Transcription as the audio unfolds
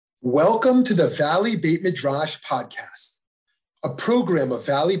Welcome to the Valley Beit Midrash podcast, a program of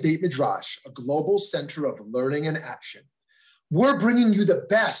Valley Beit Midrash, a global center of learning and action. We're bringing you the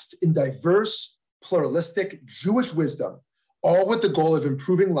best in diverse, pluralistic Jewish wisdom, all with the goal of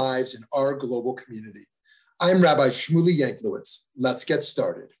improving lives in our global community. I'm Rabbi Shmuley Yanklowitz. Let's get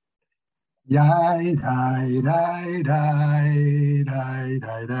started. Yai, dai, dai, dai, dai,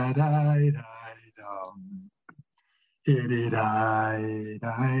 dai, dai, dai, dai, dum. Dai, dai, dai,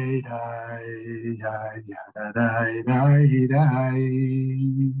 dai, dai, dai, dai, dai.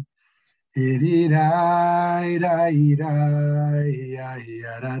 Dai, dai, dai, dai,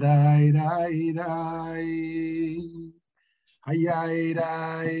 dai, dai. Ay, dai,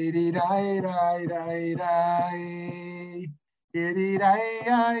 dai, dai, dai, dai, dai. Ay, ay,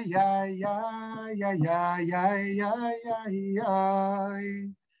 ay, ay, ay, ay, ay, ay,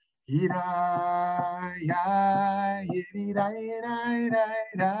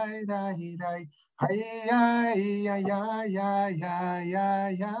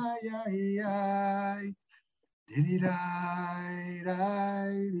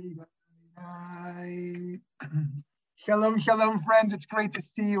 ay. Shalom, shalom, friends. It's great to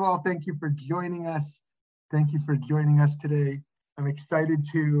see you all. Thank you for joining us. Thank you for joining us today. I'm excited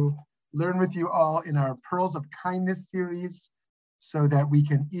to learn with you all in our Pearls of Kindness series so that we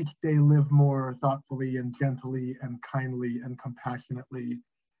can each day live more thoughtfully and gently and kindly and compassionately.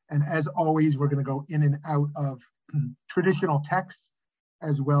 And as always, we're going to go in and out of traditional texts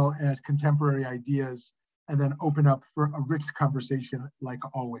as well as contemporary ideas, and then open up for a rich conversation like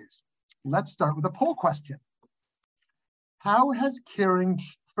always. Let's start with a poll question. How has caring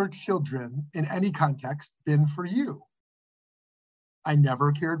for children in any context been for you? I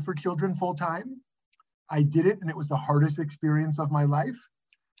never cared for children full time. I did it and it was the hardest experience of my life.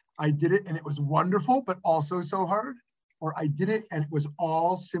 I did it and it was wonderful, but also so hard. Or I did it and it was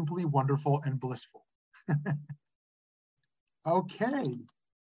all simply wonderful and blissful. Okay,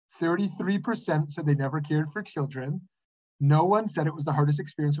 33% said they never cared for children. No one said it was the hardest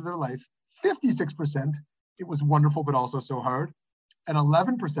experience of their life. 56%, it was wonderful, but also so hard. And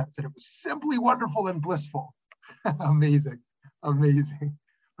 11% said it was simply wonderful and blissful. Amazing, amazing.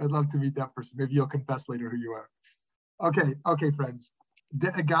 I'd love to meet that person. Maybe you'll confess later who you are. Okay, friends.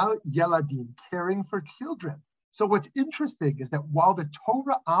 De'agal Yeladim, caring for children. So what's interesting is that while the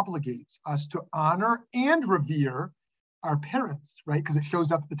Torah obligates us to honor and revere our parents, right? Because it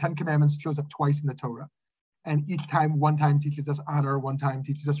shows up, the 10 Commandments shows up twice in the Torah. And each time, one time teaches us honor, one time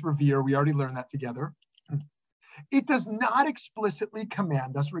teaches us revere. We already learned that together. It does not explicitly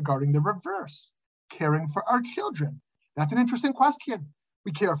command us regarding the reverse, caring for our children. That's an interesting question.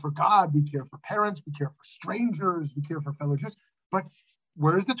 We care for God, we care for parents, we care for strangers, we care for fellow Jews, but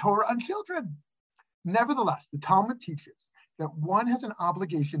where's the Torah on children? Nevertheless, the Talmud teaches that one has an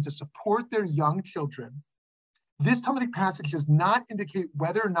obligation to support their young children. This Talmudic passage does not indicate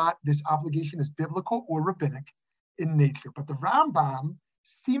whether or not this obligation is biblical or rabbinic in nature, but the Rambam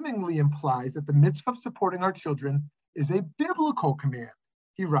seemingly implies that the mitzvah of supporting our children is a biblical command.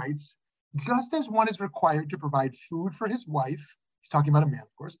 He writes, just as one is required to provide food for his wife, he's talking about a man,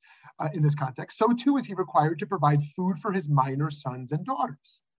 of course, in this context, so too is he required to provide food for his minor sons and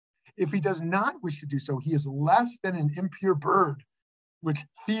daughters. If he does not wish to do so, he is less than an impure bird, which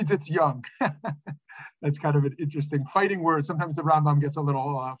feeds its young. That's kind of an interesting fighting word. Sometimes the Rambam gets a little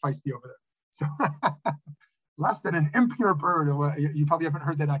feisty over there. So less than an impure bird. You probably haven't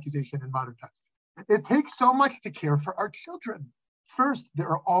heard that accusation in modern times. It takes so much to care for our children. First, there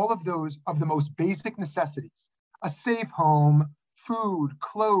are all of those of the most basic necessities: a safe home, food,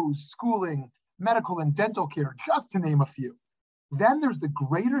 clothes, schooling, medical and dental care, just to name a few. Then there's the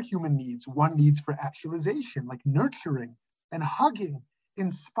greater human needs one needs for actualization, like nurturing and hugging,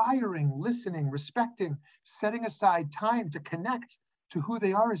 inspiring, listening, respecting, setting aside time to connect to who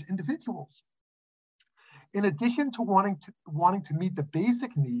they are as individuals. In addition to wanting to meet the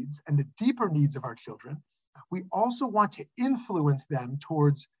basic needs and the deeper needs of our children, we also want to influence them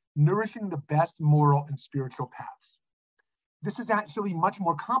towards nourishing the best moral and spiritual paths. This is actually much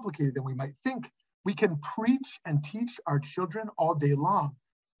more complicated than we might think. We can preach and teach our children all day long,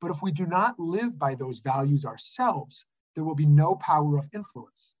 but if we do not live by those values ourselves, there will be no power of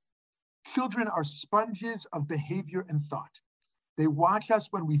influence. Children are sponges of behavior and thought. They watch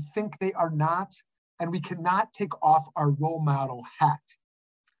us when we think they are not, and we cannot take off our role model hat.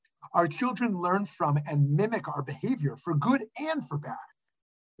 Our children learn from and mimic our behavior for good and for bad.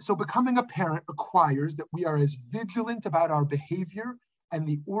 So becoming a parent requires that we are as vigilant about our behavior and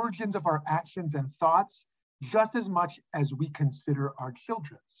the origins of our actions and thoughts just as much as we consider our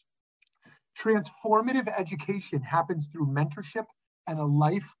children's. Transformative education happens through mentorship and a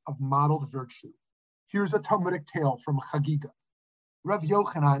life of modeled virtue. Here's a Talmudic tale from Chagiga. Rav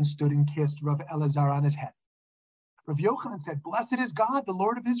Yochanan stood and kissed Rav Elazar on his head. Rav Yochanan said, "Blessed is God, the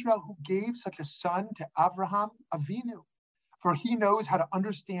Lord of Israel, who gave such a son to Avraham Avinu, for he knows how to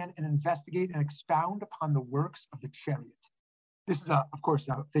understand and investigate and expound upon the works of the chariot." This is, of course,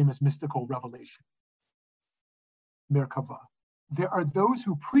 a famous mystical revelation. Merkava. There are those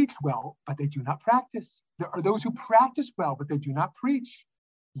who preach well, but they do not practice. There are those who practice well, but they do not preach.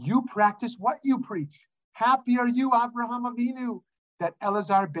 You practice what you preach. Happy are you, Avraham Avinu, that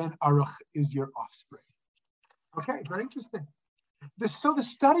Elazar ben Aruch is your offspring. Okay, very interesting. So the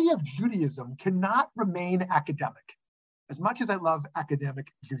study of Judaism cannot remain academic, as much as I love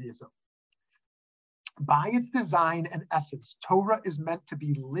academic Judaism. By its design and essence, Torah is meant to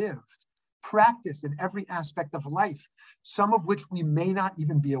be lived, practiced in every aspect of life, some of which we may not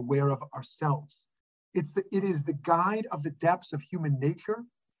even be aware of ourselves. It is the guide of the depths of human nature,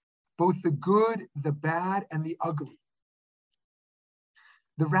 both the good, the bad, and the ugly.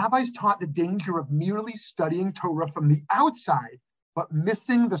 The rabbis taught the danger of merely studying Torah from the outside, but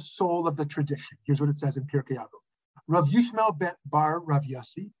missing the soul of the tradition. Here's what it says in Pirkei Avot. Rav Yishmael bar Rav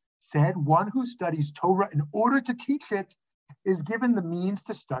Yossi said, "One who studies Torah in order to teach it is given the means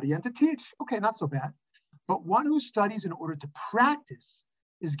to study and to teach." Okay, not so bad. But one who studies in order to practice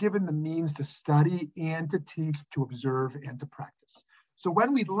is given the means to study and to teach, to observe and to practice. So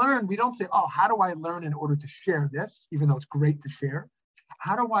when we learn, we don't say, "Oh, how do I learn in order to share this?" Even though it's great to share.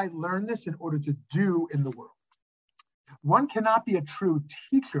 How do I learn this in order to do in the world? One cannot be a true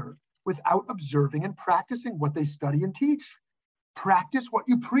teacher without observing and practicing what they study and teach. Practice what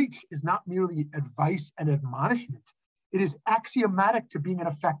you preach is not merely advice and admonishment. It is axiomatic to being an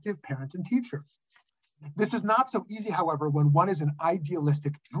effective parent and teacher. This is not so easy, however, when one is an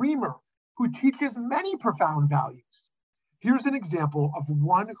idealistic dreamer who teaches many profound values. Here's an example of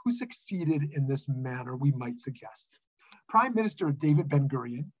one who succeeded in this manner, we might suggest. Prime Minister David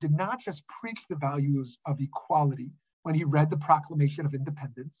Ben-Gurion did not just preach the values of equality when he read the Proclamation of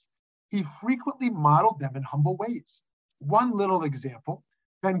Independence, he frequently modeled them in humble ways. One little example,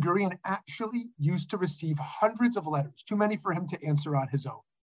 Ben-Gurion actually used to receive hundreds of letters, too many for him to answer on his own.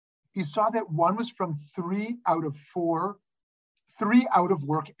 He saw that one was from three out of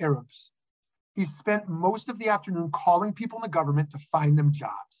work Arabs. He spent most of the afternoon calling people in the government to find them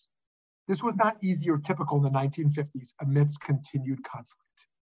jobs. This was not easy or typical in the 1950s amidst continued conflict.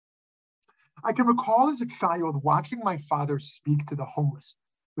 I can recall as a child watching my father speak to the homeless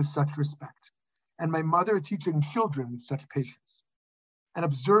with such respect, and my mother teaching children with such patience, and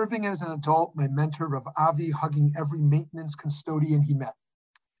observing as an adult my mentor Rav Avi hugging every maintenance custodian he met,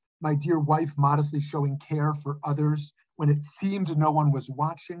 my dear wife modestly showing care for others when it seemed no one was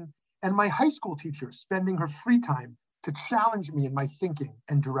watching, and my high school teacher spending her free time to challenge me in my thinking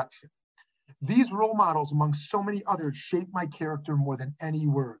and direction. These role models, among so many others, shaped my character more than any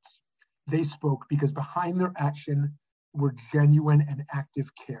words. They spoke because behind their action were genuine and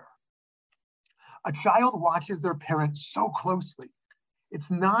active care. A child watches their parent so closely. It's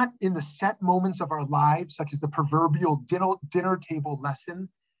not in the set moments of our lives, such as the proverbial dinner table lesson,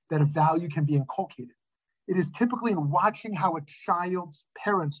 that a value can be inculcated. It is typically in watching how a child's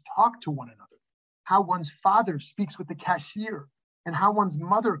parents talk to one another, how one's father speaks with the cashier, and how one's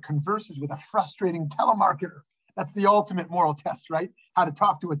mother converses with a frustrating telemarketer. That's the ultimate moral test, right? How to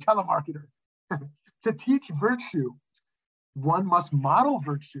talk to a telemarketer. To teach virtue, one must model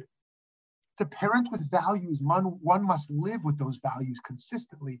virtue. To parent with values, one must live with those values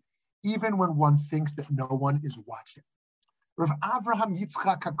consistently, even when one thinks that no one is watching. Rav Avraham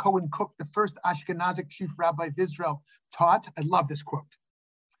Yitzchak HaKohen Kook, the first Ashkenazic chief rabbi of Israel, taught, I love this quote,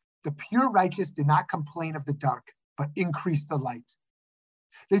 "The pure righteous do not complain of the dark, but increase the light.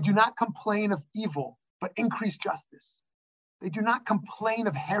 They do not complain of evil, but increase justice. They do not complain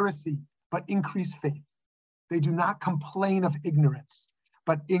of heresy, but increase faith. They do not complain of ignorance,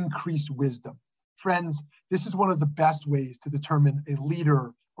 but increase wisdom." Friends, this is one of the best ways to determine a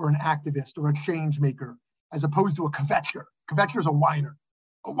leader or an activist or a change maker, as opposed to a kvetcher. Kvetcher is a whiner.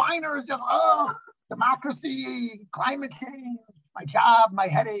 A whiner is just, democracy, climate change, my job, my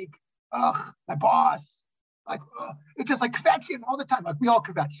headache, my boss. It's just like kvetching all the time. Like we all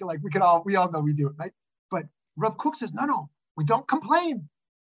kvetch. Like we all know we do it, right? But Rav Kook says, no, we don't complain.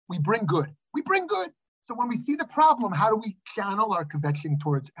 We bring good. We bring good. So when we see the problem, how do we channel our kvetching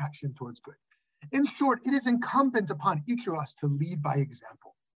towards action, towards good? In short, it is incumbent upon each of us to lead by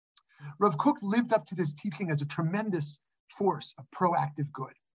example. Rav Kook lived up to this teaching as a tremendous force of proactive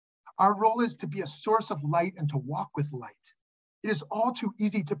good. Our role is to be a source of light and to walk with light. It is all too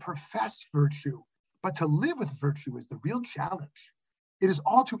easy to profess virtue, but to live with virtue is the real challenge. It is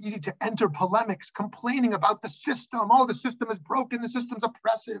all too easy to enter polemics complaining about the system. Oh, the system is broken, the system's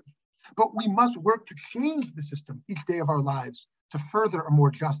oppressive. But we must work to change the system each day of our lives to further a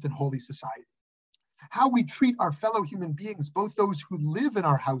more just and holy society. How we treat our fellow human beings, both those who live in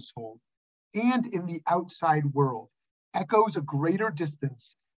our household and in the outside world, echoes a greater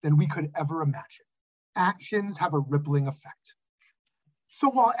distance than we could ever imagine. Actions have a rippling effect. So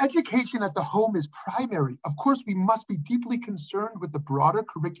while education at the home is primary, of course, we must be deeply concerned with the broader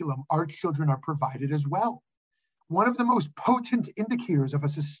curriculum our children are provided as well. One of the most potent indicators of a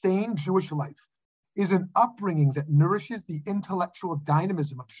sustained Jewish life is an upbringing that nourishes the intellectual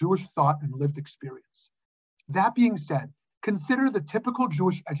dynamism of Jewish thought and lived experience. That being said, consider the typical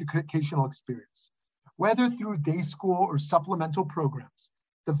Jewish educational experience. Whether through day school or supplemental programs,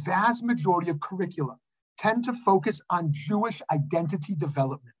 the vast majority of curricula tend to focus on Jewish identity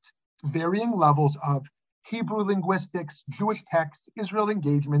development, varying levels of Hebrew linguistics, Jewish texts, Israel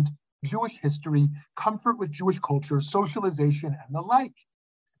engagement, Jewish history, comfort with Jewish culture, socialization, and the like.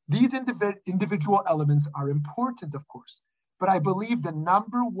 These individual elements are important, of course, but I believe the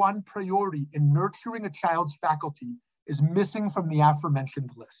number one priority in nurturing a child's faculty is missing from the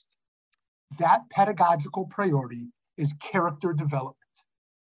aforementioned list. That pedagogical priority is character development.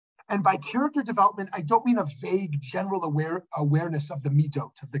 And by character development, I don't mean a vague general awareness of the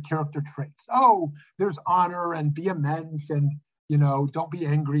midot, of the character traits. Oh, there's honor and be a mensch and, don't be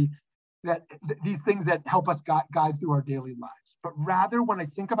angry. These things that help us guide through our daily lives. But rather, when I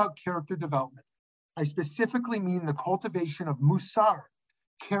think about character development, I specifically mean the cultivation of musar,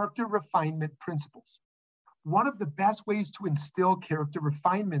 character refinement principles. One of the best ways to instill character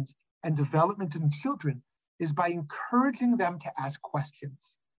refinement and development in children is by encouraging them to ask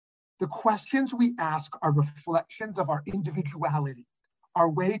questions. The questions we ask are reflections of our individuality, our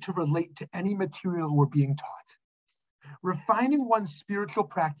way to relate to any material we're being taught. Refining one's spiritual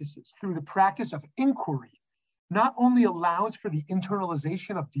practices through the practice of inquiry not only allows for the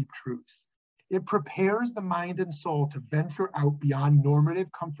internalization of deep truths, it prepares the mind and soul to venture out beyond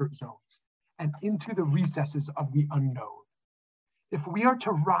normative comfort zones and into the recesses of the unknown. If we are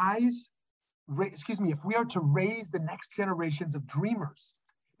to raise the next generations of dreamers,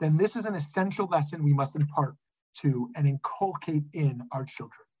 then this is an essential lesson we must impart to and inculcate in our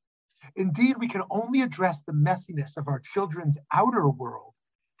children. Indeed, we can only address the messiness of our children's outer world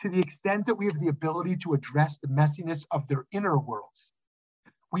to the extent that we have the ability to address the messiness of their inner worlds.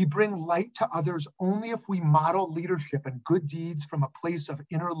 We bring light to others only if we model leadership and good deeds from a place of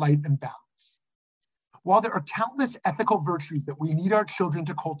inner light and balance. While there are countless ethical virtues that we need our children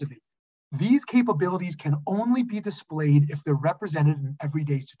to cultivate, these capabilities can only be displayed if they're represented in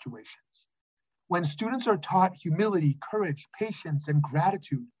everyday situations. When students are taught humility, courage, patience, and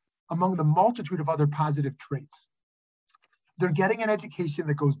gratitude, among the multitude of other positive traits, they're getting an education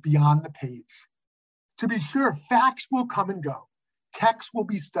that goes beyond the page. To be sure, facts will come and go. Texts will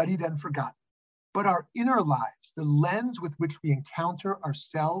be studied and forgotten. But our inner lives, the lens with which we encounter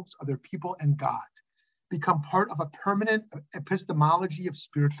ourselves, other people, and God, become part of a permanent epistemology of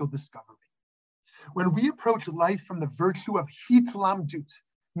spiritual discovery. When we approach life from the virtue of hitlamdut,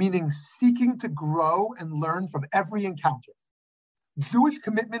 meaning seeking to grow and learn from every encounter, Jewish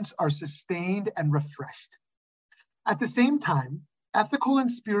commitments are sustained and refreshed. At the same time, ethical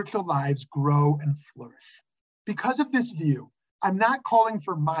and spiritual lives grow and flourish. Because of this view, I'm not calling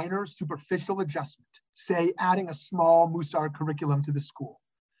for minor superficial adjustment, say adding a small Musar curriculum to the school.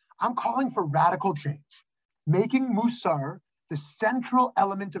 I'm calling for radical change, making Musar the central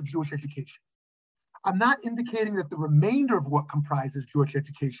element of Jewish education. I'm not indicating that the remainder of what comprises Jewish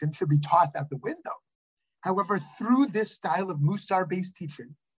education should be tossed out the window. However, through this style of Musar-based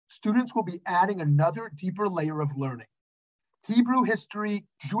teaching, students will be adding another deeper layer of learning. Hebrew history,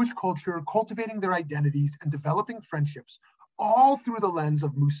 Jewish culture, cultivating their identities, and developing friendships, all through the lens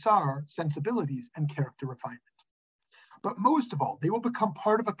of Musar, sensibilities, and character refinement. But most of all, they will become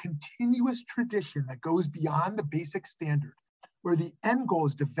part of a continuous tradition that goes beyond the basic standard, where the end goal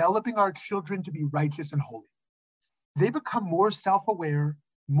is developing our children to be righteous and holy. They become more self-aware,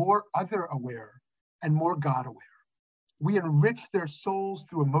 more other-aware, and more God-aware. We enrich their souls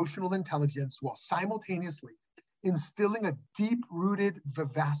through emotional intelligence while simultaneously instilling a deep-rooted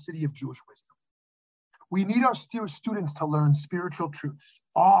vivacity of Jewish wisdom. We need our students to learn spiritual truths,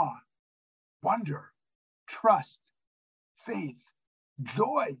 awe, wonder, trust, faith,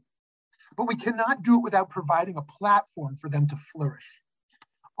 joy, but we cannot do it without providing a platform for them to flourish.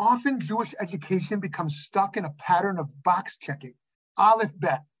 Often Jewish education becomes stuck in a pattern of box checking. Aleph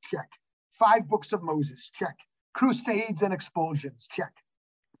Bet, check. 5 books of Moses, check. Crusades and expulsions, check.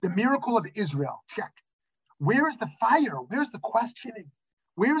 The miracle of Israel, check. Where's the fire? Where's the questioning?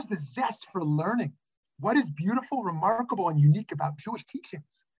 Where's the zest for learning? What is beautiful, remarkable, and unique about Jewish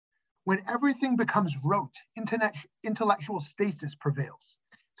teachings? When everything becomes rote, intellectual stasis prevails,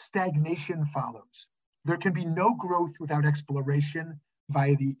 stagnation follows. There can be no growth without exploration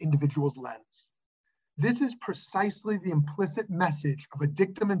via the individual's lens. This is precisely the implicit message of a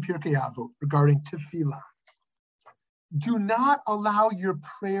dictum in Pirkei Avot regarding tefillah. Do not allow your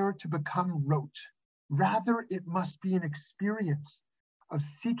prayer to become rote. Rather, it must be an experience of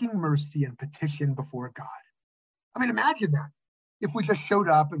seeking mercy and petition before God. I mean, imagine that. If we just showed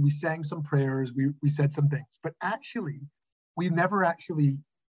up and we sang some prayers, we said some things, but actually, we never actually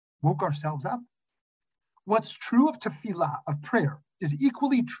woke ourselves up. What's true of tefillah, of prayer, is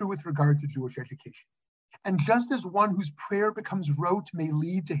equally true with regard to Jewish education. And just as one whose prayer becomes rote may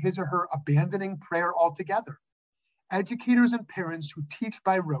lead to his or her abandoning prayer altogether, educators and parents who teach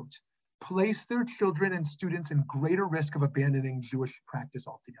by rote place their children and students in greater risk of abandoning Jewish practice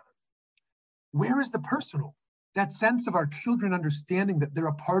altogether. Where is the personal? That sense of our children understanding that they're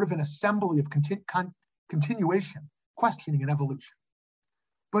a part of an assembly of continuation, questioning, and evolution.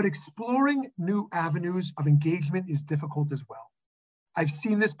 But exploring new avenues of engagement is difficult as well. I've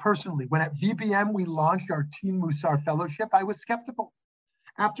seen this personally. When at VBM we launched our Teen Musar Fellowship, I was skeptical.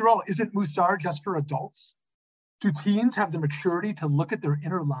 After all, isn't Musar just for adults? Do teens have the maturity to look at their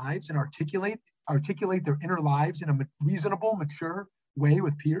inner lives and articulate their inner lives in a reasonable, mature way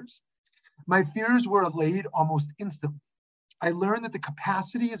with peers? My fears were allayed almost instantly. I learned that the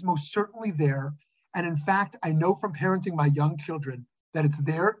capacity is most certainly there. And in fact, I know from parenting my young children that it's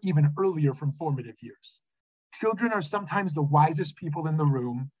there even earlier from formative years. Children are sometimes the wisest people in the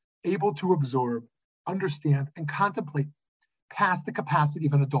room, able to absorb, understand, and contemplate past the capacity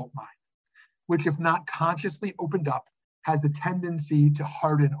of an adult mind, which, if not consciously opened up, has the tendency to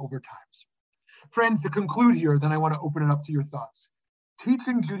harden over times. Friends, to conclude here, then I want to open it up to your thoughts.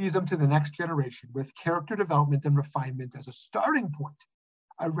 Teaching Judaism to the next generation with character development and refinement as a starting point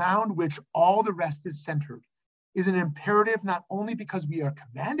around which all the rest is centered is an imperative not only because we are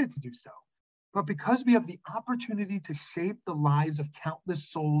commanded to do so, but because we have the opportunity to shape the lives of countless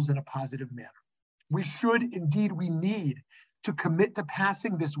souls in a positive manner. We should, indeed, we need to commit to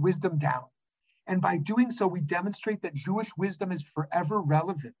passing this wisdom down. And by doing so, we demonstrate that Jewish wisdom is forever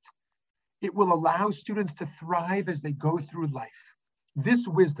relevant. It will allow students to thrive as they go through life. This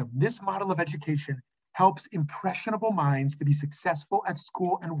wisdom, this model of education, helps impressionable minds to be successful at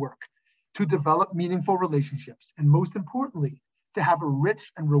school and work, to develop meaningful relationships, and most importantly, to have a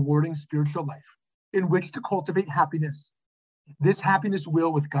rich and rewarding spiritual life in which to cultivate happiness. This happiness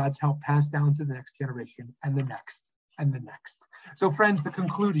will, with God's help, pass down to the next generation and the next and the next. So friends, to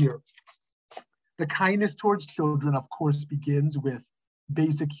conclude here, the kindness towards children, of course, begins with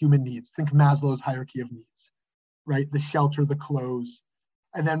basic human needs. Think Maslow's hierarchy of needs, right? The shelter, the clothes.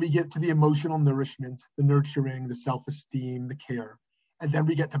 And then we get to the emotional nourishment, the nurturing, the self-esteem, the care. And then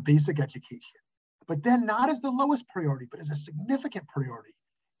we get to basic education. But then not as the lowest priority, but as a significant priority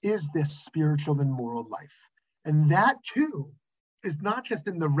is this spiritual and moral life. And that too is not just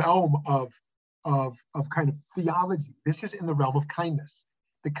in the realm of kind of theology. This is in the realm of kindness.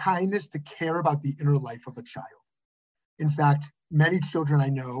 The kindness to care about the inner life of a child. In fact, many children I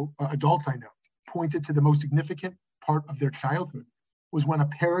know, adults I know, pointed to the most significant part of their childhood was when a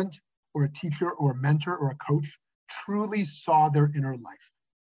parent or a teacher or a mentor or a coach truly saw their inner life.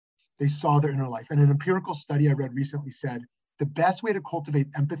 They saw their inner life. And an empirical study I read recently said, the best way to cultivate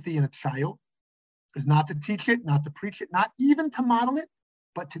empathy in a child is not to teach it, not to preach it, not even to model it,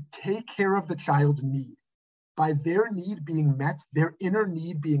 but to take care of the child's need. By their need being met, their inner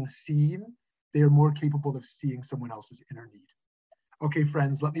need being seen, they are more capable of seeing someone else's inner need. Okay,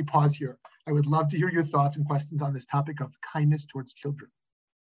 friends, let me pause here. I would love to hear your thoughts and questions on this topic of kindness towards children.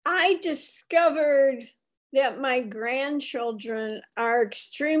 I discovered that my grandchildren are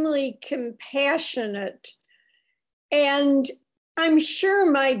extremely compassionate. And I'm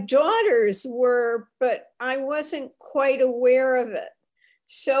sure my daughters were, but I wasn't quite aware of it.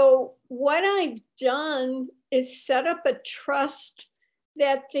 So what I've done is set up a trust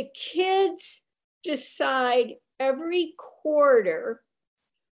that the kids decide every quarter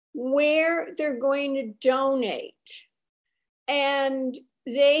where they're going to donate. And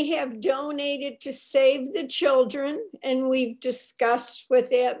they have donated to Save the Children, and we've discussed what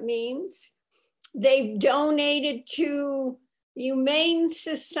that means. They've donated to Humane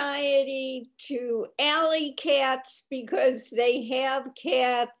Society, to Alley Cats because they have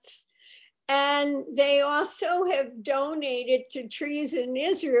cats. And they also have donated to Trees in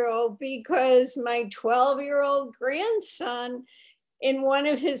Israel because my 12-year-old grandson in one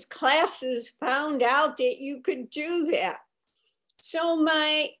of his classes found out that you could do that. So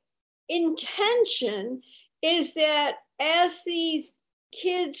my intention is that as these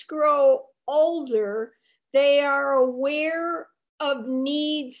kids grow older, they are aware of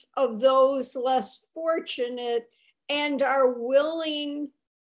needs of those less fortunate and are willing,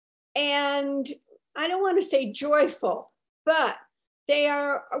 and I don't want to say joyful, but they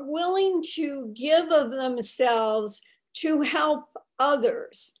are willing to give of themselves to help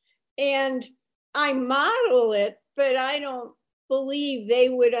others. And I model it, but I don't believe they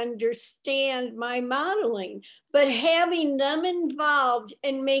would understand my modeling. But having them involved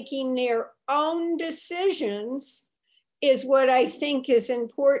in making their own decisions is what I think is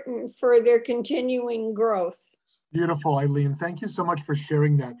important for their continuing growth. Beautiful, Eileen. Thank you so much for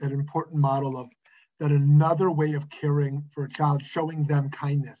sharing that important model of that another way of caring for a child, showing them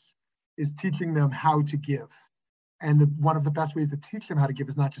kindness, is teaching them how to give. And one of the best ways to teach them how to give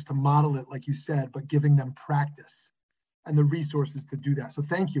is not just to model it, like you said, but giving them practice and the resources to do that. So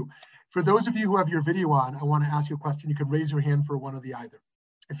thank you. For those of you who have your video on, I want to ask you a question. You can raise your hand for one or the either.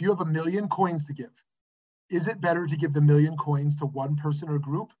 If you have 1 million coins to give, is it better to give the 1 million coins to one person or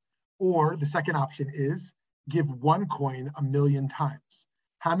group? Or the second option is give 1 coin 1 million times.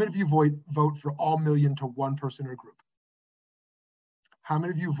 How many of you vote for all 1 million to one person or group? How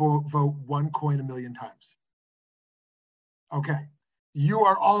many of you vote 1 coin 1 million times? Okay, you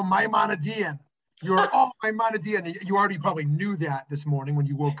are all Maimonidean. You are all Maimonidean. You already probably knew that this morning when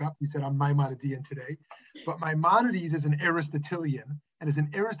you woke up. You said, I'm Maimonidean today. But Maimonides is an Aristotelian. And as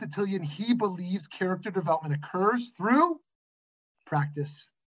an Aristotelian, he believes character development occurs through practice.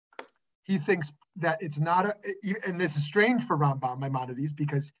 He thinks that it's not and this is strange for Rambam, Maimonides,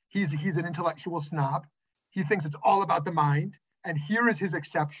 because he's an intellectual snob. He thinks it's all about the mind. And here is his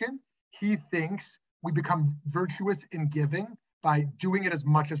exception. He thinks we become virtuous in giving by doing it as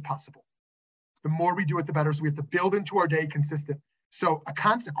much as possible. The more we do it, the better. So we have to build into our day consistent. So a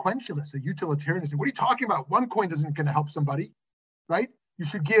consequentialist, a utilitarianist, what are you talking about? 1 coin isn't going to help somebody, right? You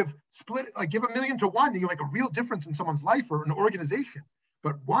should give 1 million to one, and you make a real difference in someone's life or an organization.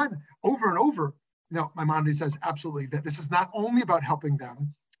 But one over and over, no, Maimonides says absolutely that this is not only about helping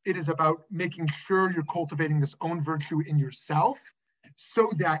them, it is about making sure you're cultivating this own virtue in yourself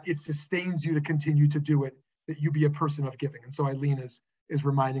so that it sustains you to continue to do it, that you be a person of giving. And so Eileen is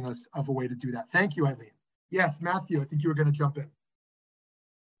reminding us of a way to do that. Thank you, Eileen. Yes, Matthew, I think you were going to jump in.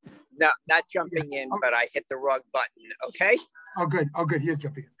 No, not jumping in, but I hit the wrong button. Okay. Oh, good. Oh, good. He is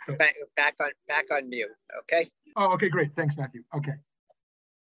jumping in. Back on mute. Okay. Oh, okay, great. Thanks, Matthew. Okay.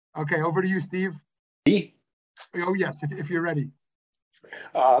 Okay, over to you, Steve. Me? Oh, yes, if you're ready.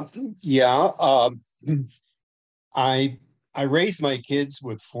 I raised my kids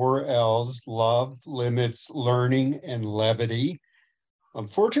with 4 L's: love, limits, learning, and levity.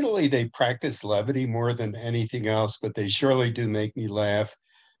 Unfortunately, they practice levity more than anything else, but they surely do make me laugh.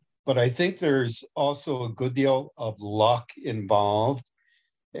 But I think there's also a good deal of luck involved.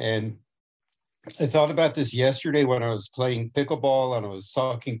 And I thought about this yesterday when I was playing pickleball, and I was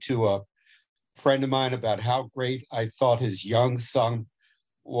talking to a friend of mine about how great I thought his young son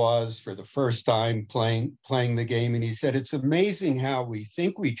was for the first time playing the game. And he said, it's amazing how we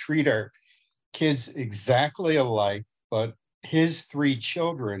think we treat our kids exactly alike, but his 3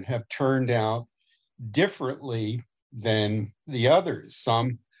 children have turned out differently than the others.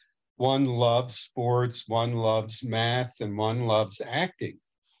 One loves sports, one loves math, and one loves acting.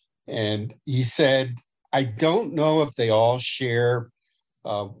 And he said, I don't know if they all share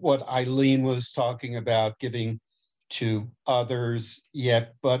what Eileen was talking about, giving to others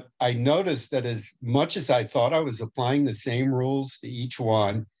yet, but I noticed that as much as I thought I was applying the same rules to each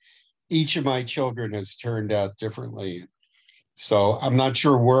one, each of my children has turned out differently. So I'm not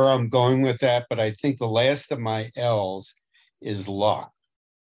sure where I'm going with that, but I think the last of my L's is luck.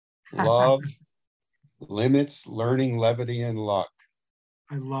 Love, limits, learning, levity, and luck.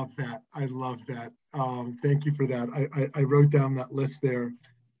 I love that. I love that. Thank you for that. I wrote down that list there,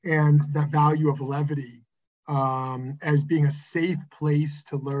 and that value of levity as being a safe place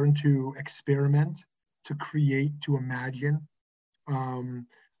to learn to experiment, to create, to imagine,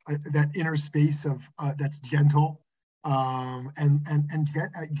 that inner space of that's gentle and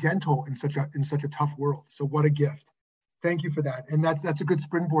gentle in such a tough world. So what a gift. Thank you for that. And that's a good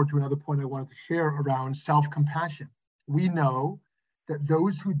springboard to another point I wanted to share around self-compassion. We know that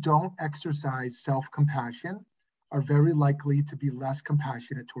those who don't exercise self-compassion are very likely to be less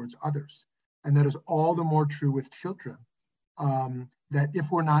compassionate towards others. And that is all the more true with children. That if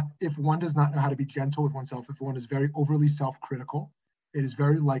one does not know how to be gentle with oneself, if one is very overly self-critical, it is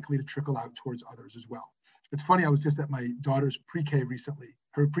very likely to trickle out towards others as well. It's funny, I was just at my daughter's pre-K recently,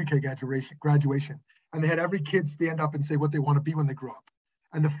 her pre-K graduation, and they had every kid stand up and say what they want to be when they grow up.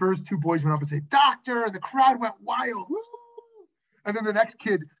 And the first two boys went up and said, doctor, and the crowd went wild. Woo! And then the next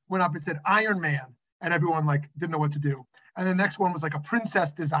kid went up and said, Iron Man, and everyone like didn't know what to do. And the next one was like a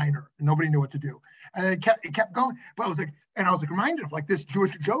princess designer, and nobody knew what to do. And then it kept going. But I was like reminded of like this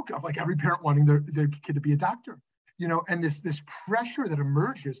Jewish joke of like every parent wanting their kid to be a doctor, you know, and this pressure that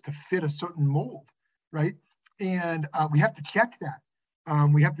emerges to fit a certain mold, right? And we have to check that.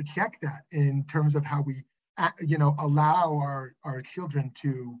 We have to check that in terms of how we, you know, allow our children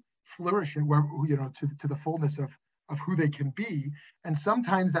to flourish and where, you know, to the fullness of who they can be. And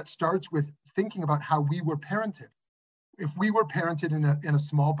sometimes that starts with thinking about how we were parented. If we were parented in a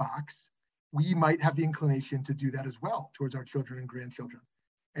small box, we might have the inclination to do that as well towards our children and grandchildren,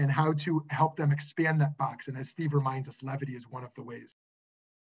 and how to help them expand that box. And as Steve reminds us, levity is one of the ways.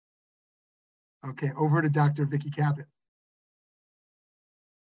 Okay, over to Dr. Vicki Cabot.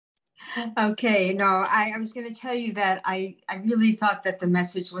 Okay, no, I was going to tell you that I really thought that the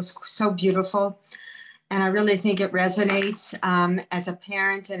message was so beautiful. And I really think it resonates as a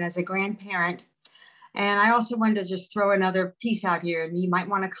parent and as a grandparent. And I also wanted to just throw another piece out here, and you might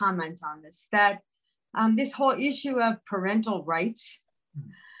want to comment on this, that this whole issue of parental rights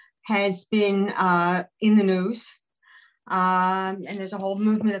has been in the news. And there's a whole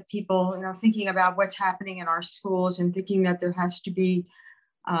movement of people, you know, thinking about what's happening in our schools and thinking that there has to be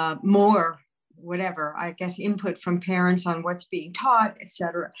more, whatever, I guess, input from parents on what's being taught, et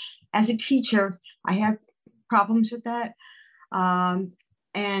cetera. As a teacher, I have problems with that.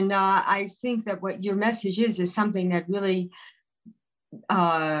 And I think that what your message is something that really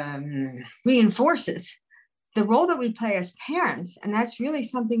reinforces the role that we play as parents. And that's really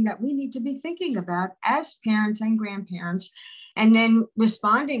something that we need to be thinking about as parents and grandparents, and then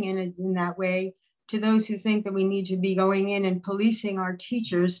responding in that way to those who think that we need to be going in and policing our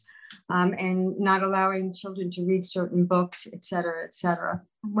teachers and not allowing children to read certain books, et cetera, et cetera.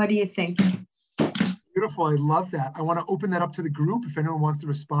 What do you think? Beautiful. I love that. I want to open that up to the group. If anyone wants to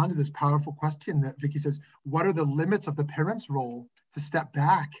respond to this powerful question that Vicki says, what are the limits of the parent's role to step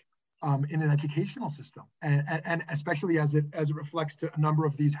back in an educational system? And especially as it reflects to a number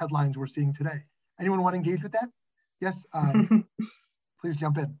of these headlines we're seeing today. Anyone want to engage with that? Yes, please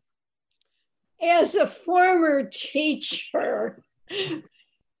jump in. As a former teacher,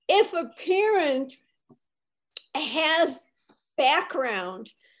 if a parent has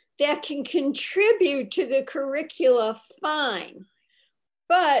background that can contribute to the curricula, fine.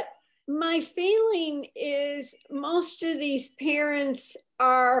 But my feeling is most of these parents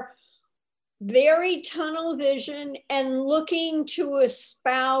are very tunnel vision and looking to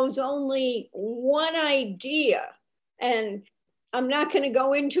espouse only one idea. And I'm not going to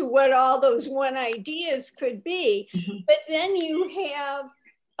go into what all those one ideas could be, but then you have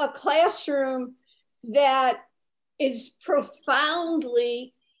a classroom that is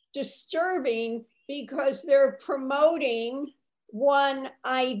profoundly disturbing because they're promoting one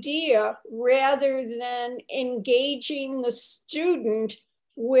idea rather than engaging the student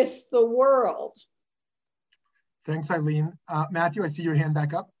with the world. Thanks, Eileen. Matthew, I see your hand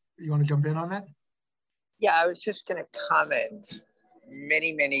back up. You want to jump in on that? Yeah, I was just going to comment.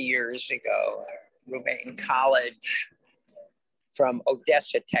 Many, many years ago, a roommate in college from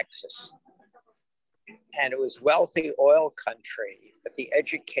Odessa, Texas. And it was wealthy oil country, but the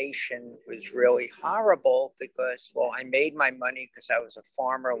education was really horrible because, well, I made my money because I was a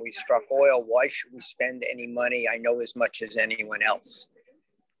farmer and we struck oil. Why should we spend any money? I know as much as anyone else.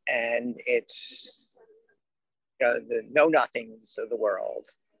 And it's, you know, the know-nothings of the world.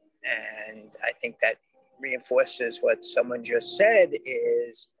 And I think that reinforces what someone just said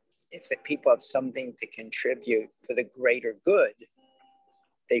is if the people have something to contribute for the greater good,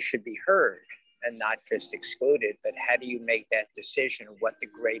 they should be heard and not just excluded. But how do you make that decision of what the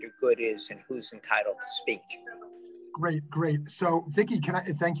greater good is and who's entitled to speak? Great. So Vicki,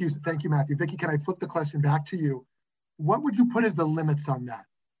 thank you, Matthew. Vicki, can I flip the question back to you? What would you put as the limits on that?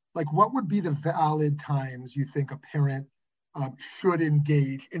 Like, what would be the valid times you think a parent should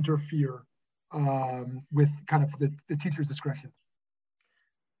engage, interfere with kind of the teacher's discretion?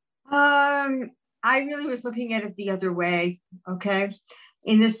 I really was looking at it the other way, okay?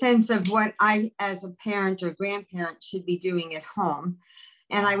 In the sense of what I, as a parent or grandparent, should be doing at home.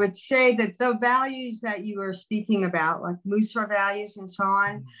 And I would say that the values that you are speaking about, like Musar values and so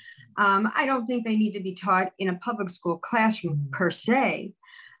on, I don't think they need to be taught in a public school classroom per se.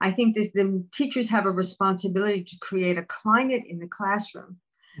 I think the teachers have a responsibility to create a climate in the classroom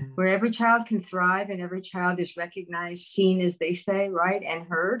where every child can thrive and every child is recognized, seen, as they say, right, and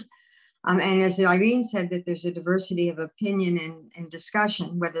heard. And as Irene said, that there's a diversity of opinion and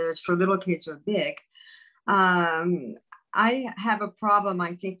discussion, whether it's for little kids or big. I have a problem,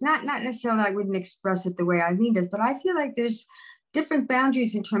 I think, not necessarily I wouldn't express it the way Irene does, but I feel like there's different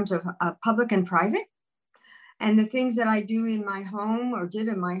boundaries in terms of public and private. And the things that I do in my home or did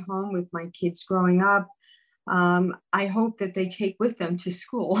in my home with my kids growing up, I hope that they take with them to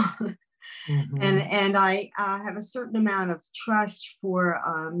school. Mm-hmm. And I have a certain amount of trust for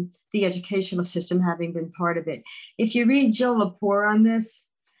the educational system, having been part of it. If you read Jill Lepore on this,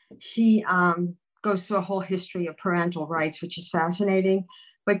 she goes through a whole history of parental rights, which is fascinating.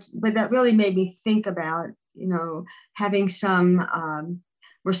 But that really made me think about, having some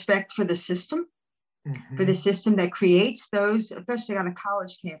respect for the system, mm-hmm. for the system that creates those, especially on a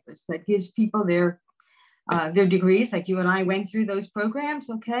college campus, that gives people their degrees, like you and I went through those programs,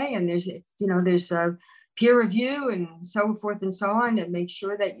 okay? And there's peer review and so forth and so on to make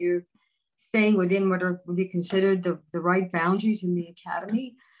sure that you're staying within what would be considered the right boundaries in the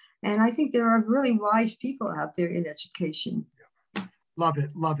academy. And I think there are really wise people out there in education. Love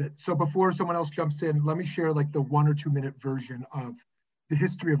it, love it. So before someone else jumps in, let me share like the 1 or 2 minute version of the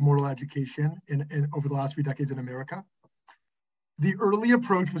history of moral education in over the last few decades in America. The early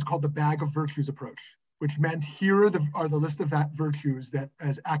approach was called the bag of virtues approach, which meant here are the list of virtues that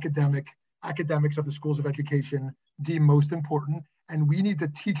as academics of the schools of education deem most important. And we need to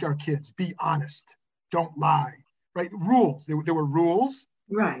teach our kids, be honest, don't lie, right? Rules, there were rules.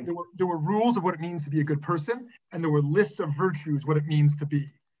 Right. There were rules of what it means to be a good person, and there were lists of virtues, what it means to be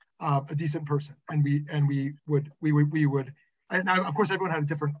a decent person. And we would, and of course everyone had a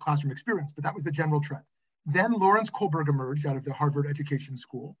different classroom experience, but that was the general trend. Then Lawrence Kohlberg emerged out of the Harvard Education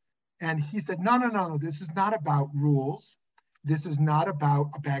School, and he said, no, this is not about rules. This is not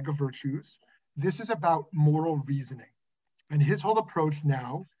about a bag of virtues. This is about moral reasoning. And his whole approach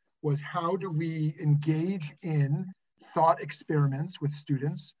now was, how do we engage in thought experiments with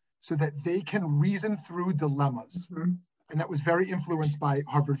students so that they can reason through dilemmas? Mm-hmm. And that was very influenced by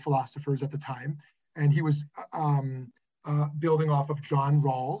Harvard philosophers at the time. And he was building off of John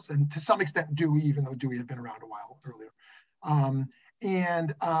Rawls and to some extent Dewey, even though Dewey had been around a while earlier.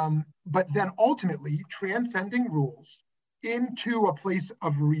 But then ultimately transcending rules into a place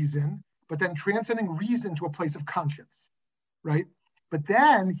of reason, but then transcending reason to a place of conscience, right? But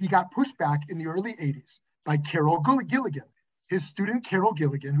then he got pushed back in the early 80s by Carol Gilligan. His student, Carol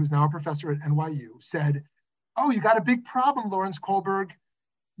Gilligan, who's now a professor at NYU, said, oh, you got a big problem, Lawrence Kohlberg.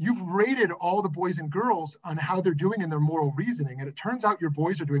 You've rated all the boys and girls on how they're doing in their moral reasoning, and it turns out your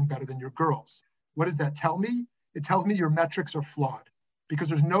boys are doing better than your girls. What does that tell me? It tells me your metrics are flawed, because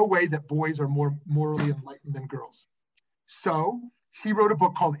there's no way that boys are more morally enlightened than girls. So she wrote a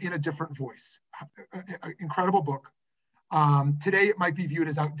book called In a Different Voice, an incredible book. Today, it might be viewed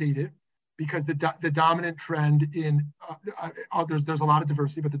as outdated because the dominant trend in, there's a lot of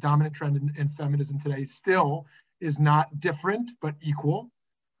diversity, but the dominant trend in feminism today still is not different, but equal.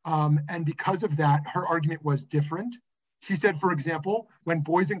 And because of that, her argument was different. She said, for example, when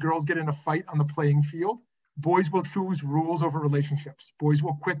boys and girls get in a fight on the playing field, boys will choose rules over relationships. Boys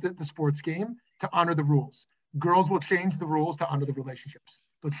will quit the sports game to honor the rules. Girls will change the rules to honor the relationships.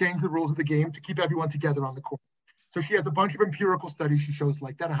 They'll change the rules of the game to keep everyone together on the court. So she has a bunch of empirical studies she shows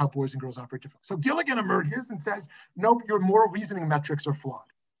like that and how boys and girls operate differently. So Gilligan emerges and says, nope, your moral reasoning metrics are flawed.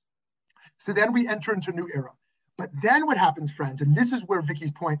 So then we enter into a new era. But then what happens, friends, and this is where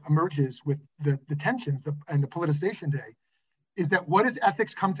Vicki's point emerges with the tensions and the politicization today, is that what does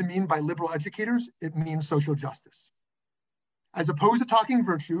ethics come to mean by liberal educators? It means social justice. As opposed to talking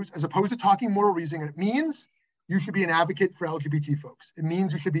virtues, as opposed to talking moral reasoning, it means you should be an advocate for LGBT folks. It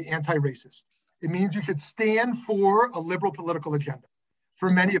means you should be anti-racist. It means you should stand for a liberal political agenda for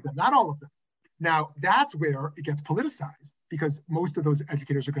many of them, not all of them. Now, that's where it gets politicized because most of those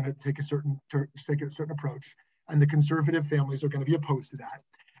educators are going to take a certain approach, and the conservative families are going to be opposed to that.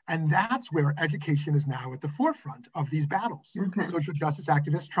 And that's where education is now at the forefront of these battles. Okay. Social justice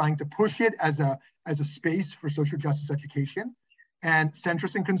activists trying to push it as a space for social justice education. And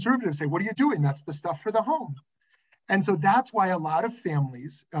centrists and conservatives say, what are you doing? That's the stuff for the home. And so that's why a lot of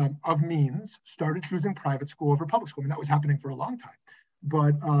families of means started choosing private school over public school. I mean, that was happening for a long time.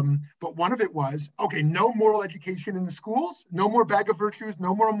 But one of it was, okay, no moral education in the schools, no more bag of virtues,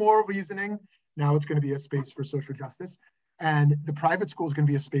 no more moral reasoning. Now it's going to be a space for social justice. And the private school is going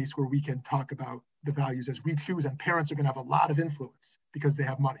to be a space where we can talk about the values as we choose, and parents are going to have a lot of influence because they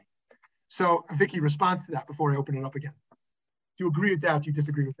have money. So Vicki, response to that before I open it up again. Do you agree with that? Do you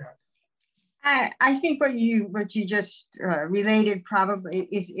disagree with that? I think what you just related probably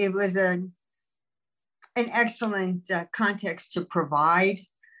was an excellent context to provide.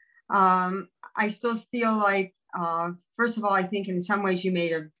 I still feel like, first of all, I think in some ways you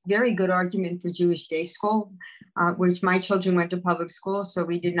made a very good argument for Jewish day school, which my children went to public school, so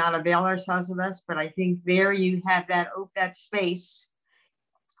we did not avail ourselves of this. But I think there you have that space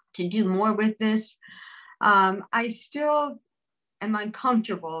to do more with this. I still am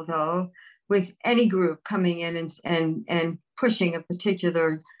uncomfortable, though, with any group coming in and pushing a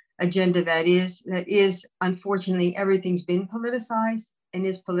particular agenda that is unfortunately, everything's been politicized and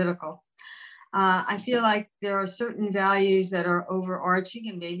is political. I feel like there are certain values that are overarching,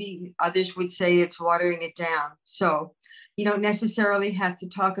 and maybe others would say it's watering it down. So you don't necessarily have to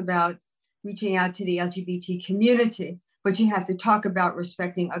talk about reaching out to the LGBT community, but you have to talk about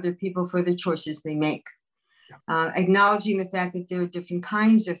respecting other people for the choices they make. Acknowledging the fact that there are different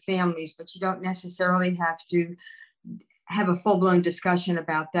kinds of families, but you don't necessarily have to have a full-blown discussion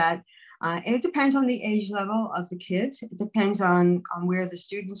about that. And it depends on the age level of the kids. It depends on where the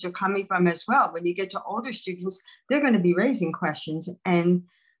students are coming from as well. When you get to older students, they're going to be raising questions, and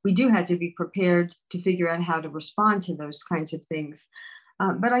we do have to be prepared to figure out how to respond to those kinds of things.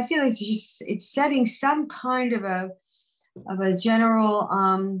 But I feel it's setting some kind of a general,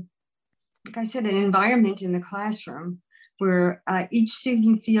 like I said, an environment in the classroom where each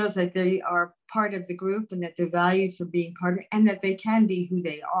student feels that they are part of the group and that they're valued for being part of it, and that they can be who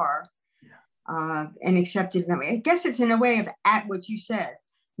they are. And accepted in that way. I guess it's in a way of at what you said,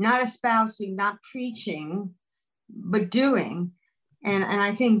 not espousing, not preaching, but doing. And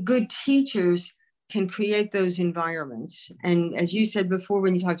I think good teachers can create those environments. And as you said before,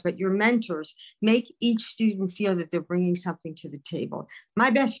 when you talked about your mentors, make each student feel that they're bringing something to the table. My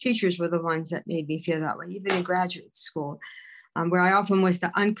best teachers were the ones that made me feel that way, even in graduate school, where I often was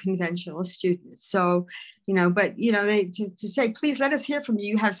the unconventional student. So, but, to say, please let us hear from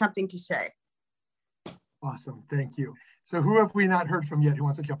you. You have something to say. Awesome. Thank you. So who have we not heard from yet who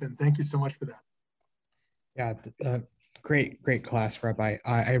wants to jump in? Thank you so much for that. Yeah, great class, Rabbi.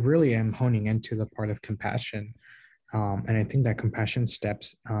 I really am honing into the part of compassion. And I think that compassion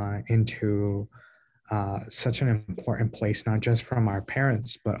steps into such an important place, not just from our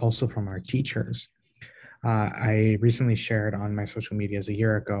parents, but also from our teachers. I recently shared on my social medias a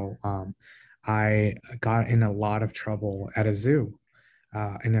year ago, I got in a lot of trouble at a zoo.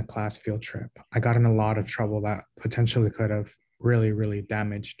 In a class field trip. I got in a lot of trouble that potentially could have really, really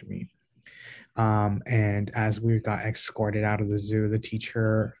damaged me. And as we got escorted out of the zoo, the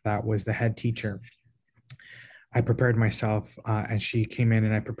teacher that was the head teacher, I prepared myself and she came in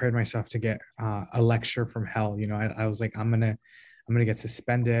and I prepared myself to get a lecture from hell. I was like, I'm gonna get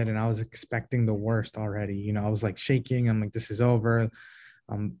suspended, and I was expecting the worst already. I was like shaking. I'm like, this is over.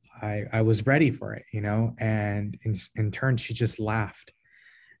 I was ready for it, and in turn, she just laughed.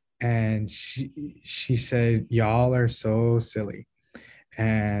 And she said, y'all are so silly.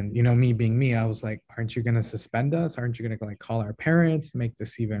 And, me being me, I was like, aren't you going to suspend us? Aren't you going to call our parents, make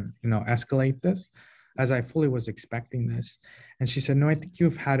this even, escalate this? As I fully was expecting this. And she said, no, I think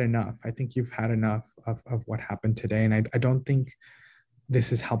you've had enough. I think you've had enough of what happened today. And I don't think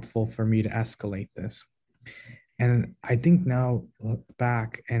this is helpful for me to escalate this. And I think now look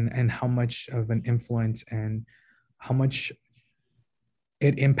back and how much of an influence and how much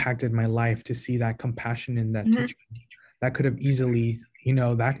it impacted my life to see that compassion in that teacher. That could have easily,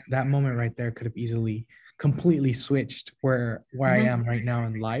 that moment right there could have easily completely switched where I am right now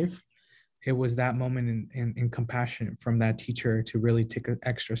in life. It was that moment in compassion from that teacher to really take an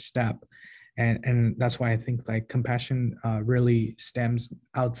extra step. And that's why I think compassion really stems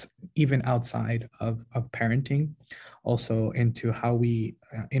out, even outside of parenting, also into how we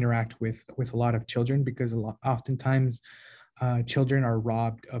interact with a lot of children, because oftentimes children are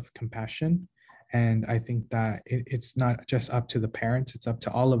robbed of compassion. And I think that it's not just up to the parents, it's up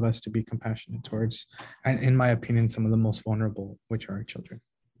to all of us to be compassionate towards, and in my opinion, some of the most vulnerable, which are our children.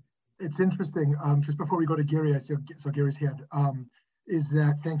 It's interesting, just before we go to Gary, I saw Gary's hand, is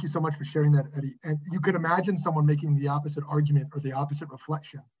that, thank you so much for sharing that, Eddie. And you could imagine someone making the opposite argument or the opposite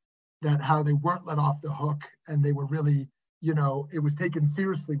reflection, that how they weren't let off the hook and they were really, it was taken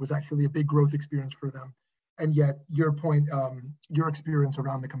seriously, was actually a big growth experience for them. And yet your point, your experience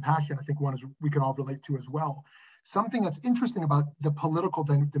around the compassion, I think one is we can all relate to as well. Something that's interesting about the political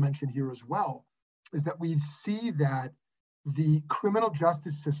dimension here as well is that we see that the criminal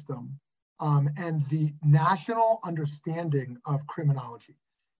justice system and the national understanding of criminology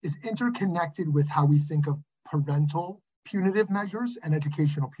is interconnected with how we think of parental punitive measures and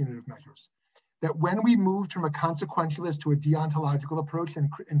educational punitive measures. That when we moved from a consequentialist to a deontological approach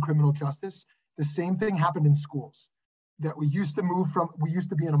in criminal justice, the same thing happened in schools. that we used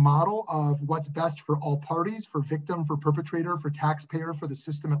to be in a model of what's best for all parties, for victim, for perpetrator, for taxpayer, for the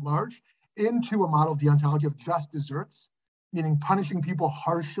system at large, into a model of deontology of just desserts, meaning punishing people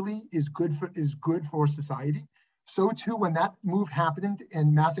harshly is good for society. So too, when that move happened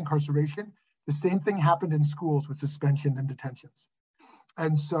in mass incarceration, the same thing happened in schools with suspension and detentions.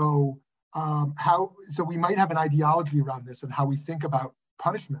 And so so we might have an ideology around this and how we think about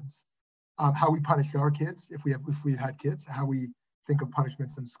punishments, how we punish our kids if we've had kids, how we think of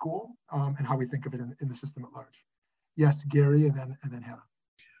punishments in school, and how we think of it in the system at large. Yes, Gary, and then Hannah.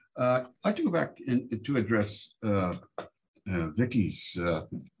 I'd like to go back to address Vicky's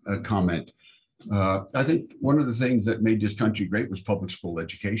comment. I think one of the things that made this country great was public school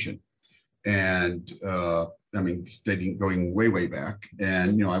education. And I mean, going way back.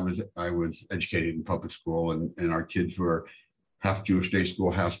 And, you know, I was educated in public school, and our kids were half Jewish day school,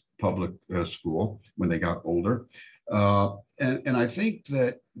 half public school when they got older. And I think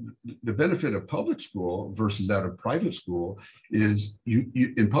that the benefit of public school versus that of private school is you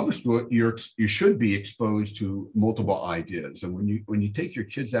in public school, you should be exposed to multiple ideas. And when you take your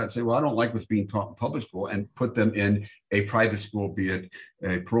kids out and say, well, I don't like what's being taught in public school, and put them in a private school, be it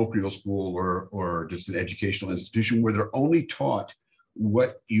a parochial school or just an educational institution where they're only taught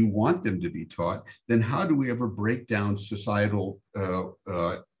what you want them to be taught, then how do we ever break down societal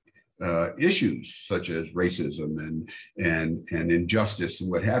issues such as racism and injustice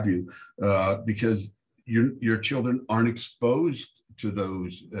and what have you, because your children aren't exposed to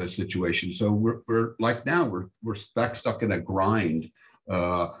those situations. So we're like now we're stuck in a grind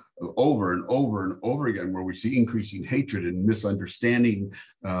over and over and over again, where we see increasing hatred and misunderstanding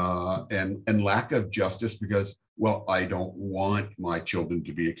and lack of justice because, well, I don't want my children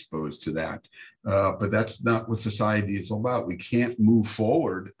to be exposed to that. But that's not what society is all about. We can't move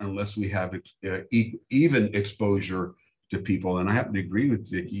forward unless we have even exposure to people. And I happen to agree with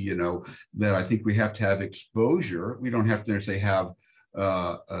Vicky, you know, that I think we have to have exposure. We don't have to necessarily have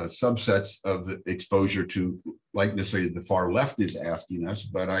subsets of the exposure to, like necessarily the far left is asking us,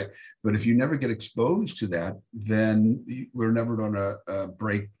 but if you never get exposed to that, then we're never going to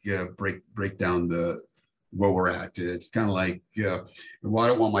break down where we're at. It's kind of like, well, I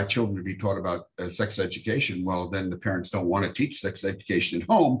don't want my children to be taught about sex education. Well, then the parents don't want to teach sex education at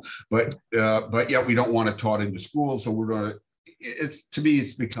home, but yet we don't want it taught in the school. So we're going to. To me,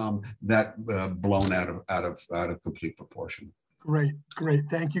 it's become that blown out of complete proportion. Great.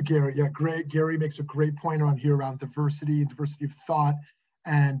 Thank you, Gary. Yeah, great. Gary makes a great point around here around diversity and diversity of thought,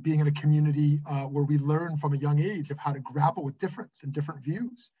 and being in a community where we learn from a young age of how to grapple with difference and different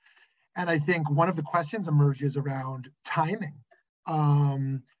views. And I think one of the questions emerges around timing.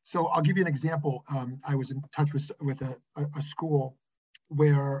 So I'll give you an example. I was in touch with a school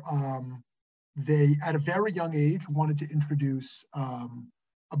where they, at a very young age, wanted to introduce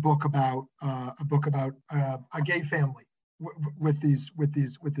a book about a gay family with these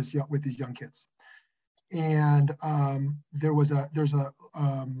young kids. And there's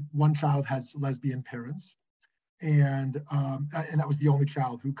one child has lesbian parents. And that was the only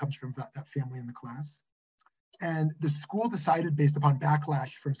child who comes from that family in the class. And the school decided, based upon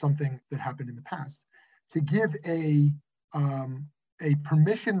backlash from something that happened in the past, to give a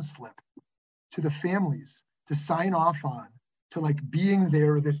permission slip to the families to sign off on, to like being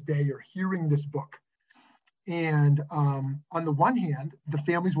there this day or hearing this book. And on the one hand, the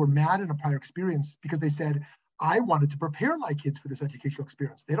families were mad in a prior experience because they said, I wanted to prepare my kids for this educational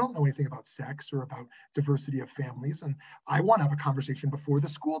experience. They don't know anything about sex or about diversity of families, and I want to have a conversation before the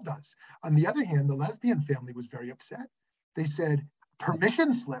school does. On the other hand, the lesbian family was very upset. They said,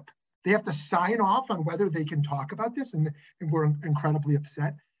 permission slip. They have to sign off on whether they can talk about this, and we're incredibly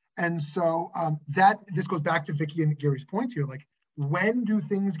upset. And so this goes back to Vicky and Gary's points here. Like, when do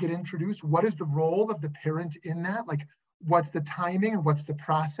things get introduced? What is the role of the parent in that? Like, what's the timing and what's the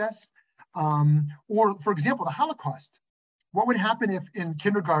process? Or, for example, the Holocaust. What would happen if in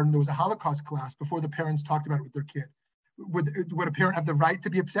kindergarten there was a Holocaust class before the parents talked about it with their kid? Would a parent have the right to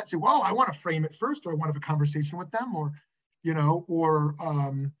be upset? Say, "Well, I want to frame it first, or I want to have a conversation with them," or, you know, or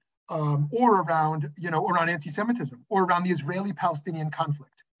around, you know, around anti-Semitism, or around the Israeli-Palestinian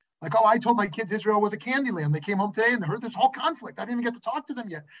conflict. Like, oh, I told my kids Israel was a candy land. They came home today and they heard this whole conflict. I didn't even get to talk to them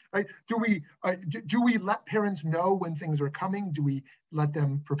yet, right? Do we let parents know when things are coming? Do we let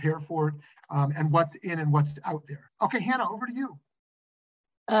them prepare for it? And what's in and what's out there? Okay, Hannah, over to you.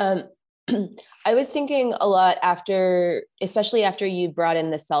 I was thinking a lot especially after you brought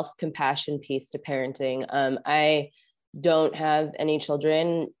in the self-compassion piece to parenting. I don't have any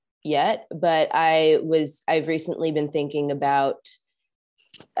children yet, but I've recently been thinking about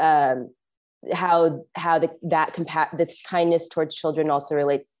this kindness towards children also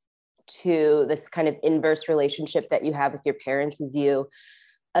relates to this kind of inverse relationship that you have with your parents as you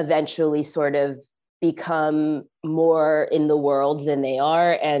eventually sort of become more in the world than they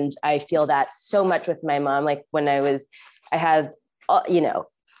are. And I feel that so much with my mom. Like when I have,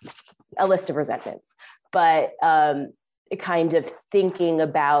 a list of resentments, but kind of thinking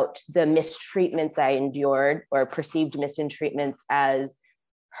about the mistreatments I endured or perceived mistreatments as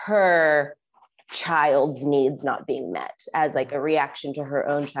her child's needs not being met, as like a reaction to her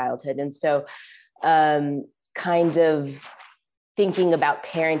own childhood. And so kind of thinking about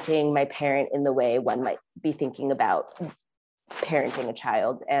parenting my parent in the way one might be thinking about parenting a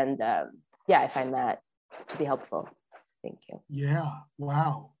child. And I find that to be helpful. Thank you. Yeah.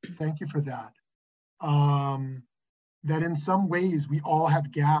 Wow. Thank you for that. That in some ways we all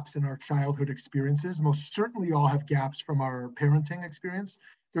have gaps in our childhood experiences. Most certainly all have gaps from our parenting experience.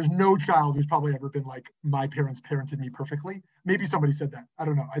 There's no child who's probably ever been like, my parents parented me perfectly. Maybe somebody said that. I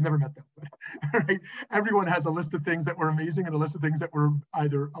don't know. I never met them. But, right? Everyone has a list of things that were amazing and a list of things that were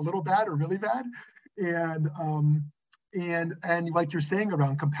either a little bad or really bad. And like you're saying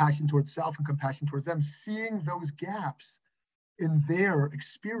around compassion towards self and compassion towards them, seeing those gaps in their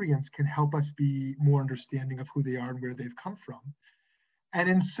experience can help us be more understanding of who they are and where they've come from. And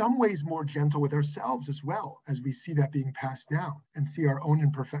in some ways more gentle with ourselves as well, as we see that being passed down and see our own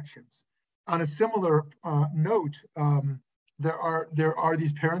imperfections. On a similar note, there are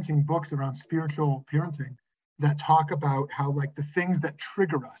these parenting books around spiritual parenting that talk about how like the things that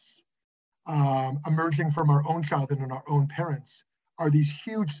trigger us emerging from our own childhood and our own parents are these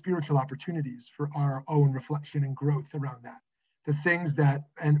huge spiritual opportunities for our own reflection and growth around that. The things that,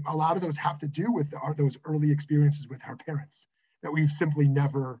 and a lot of those have to do with those early experiences with our parents that we've simply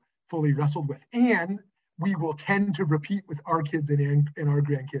never fully wrestled with. And we will tend to repeat with our kids and our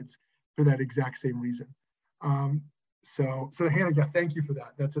grandkids for that exact same reason. So Hannah, yeah, thank you for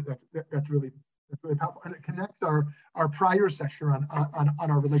that. That's really powerful. And it connects our prior session on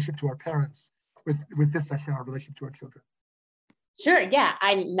our relationship to our parents with this session, our relationship to our children. Sure, yeah,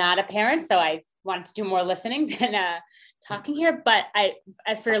 I'm not a parent, so I want to do more listening than talking here. But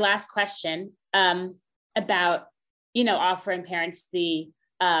as for your last question about, offering parents the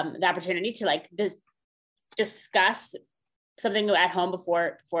opportunity to like discuss something at home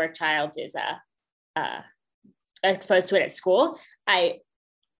before a child is exposed to it at school. I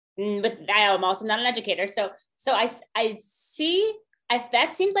am also not an educator, so I see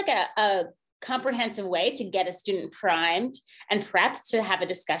that seems like a comprehensive way to get a student primed and prepped to have a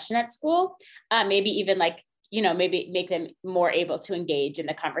discussion at school. Maybe even like, maybe make them more able to engage in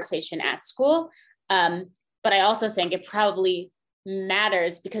the conversation at school. But I also think it probably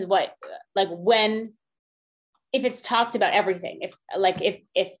matters because if it's talked about everything, if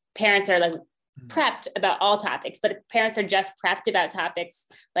parents are like prepped about all topics, but if parents are just prepped about topics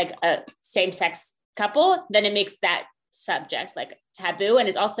like a same-sex couple, then it makes that subject like taboo. And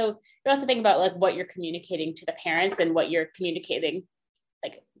you also think about like what you're communicating to the parents and what you're communicating,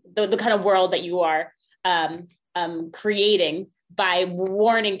 like the kind of world that you are creating by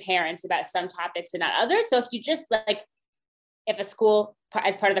warning parents about some topics and not others. So if you just like, if a school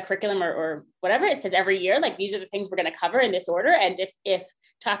as part of the curriculum or whatever, it says every year, like these are the things we're going to cover in this order. And if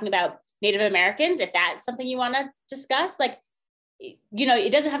talking about Native Americans, if that's something you want to discuss, like,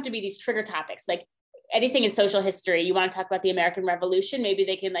 it doesn't have to be these trigger topics, like anything in social history. You want to talk about the American Revolution, maybe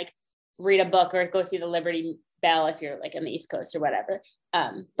they can like read a book or go see the Liberty Bell if you're like on the East Coast or whatever.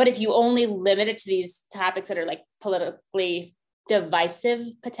 But if you only limit it to these topics that are like politically divisive,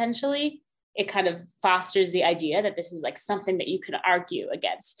 potentially, it kind of fosters the idea that this is like something that you can argue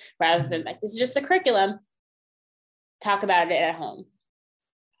against rather than like, this is just the curriculum, talk about it at home.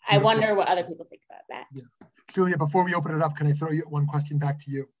 I wonder what other people think about that. Yeah. Julia, before we open it up, can I throw you one question back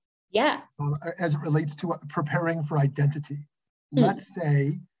to you? Yeah. As it relates to preparing for identity. Let's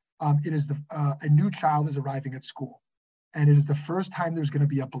say it is a new child is arriving at school, and it is the first time there's going to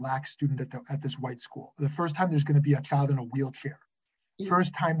be a Black student at this white school. The first time there's going to be a child in a wheelchair.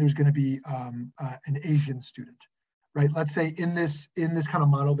 First time there's going to be an Asian student, right? Let's say in this kind of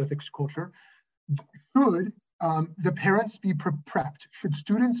monolithic culture, should the parents be prepped? Should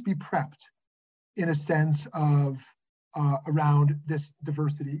students be prepped in a sense of around this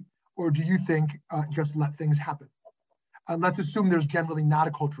diversity, or do you think just let things happen? Let's assume there's generally not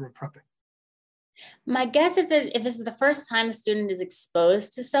a culture of prepping. My guess, if this is the first time a student is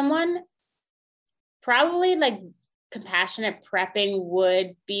exposed to someone, probably like compassionate prepping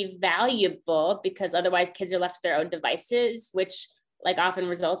would be valuable, because otherwise kids are left to their own devices, which like often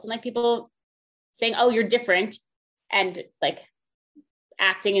results in like people saying, oh, you're different, and like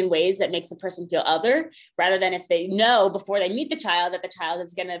acting in ways that makes the person feel other, rather than if they know before they meet the child that the child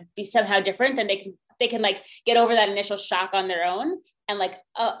is going to be somehow different, then they can like get over that initial shock on their own and like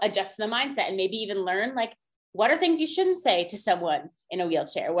adjust to the mindset, and maybe even learn like, what are things you shouldn't say to someone in a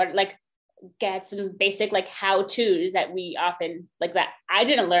wheelchair? What, like, get some basic like how-tos that we often like that I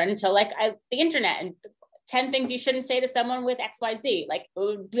didn't learn until like the internet, and 10 things you shouldn't say to someone with XYZ. Like, it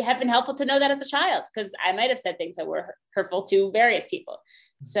would have been helpful to know that as a child, because I might have said things that were hurtful to various people.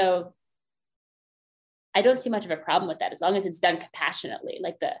 So I don't see much of a problem with that, as long as it's done compassionately,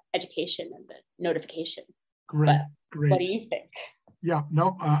 like the education and the notification. Great, great. What do you think? Yeah,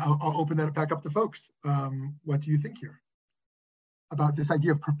 no, I'll open that back up to folks. What do you think here about this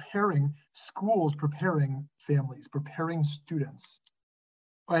idea of preparing schools, preparing families, preparing students?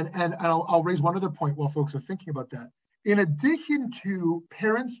 And I'll raise one other point while folks are thinking about that. In addition to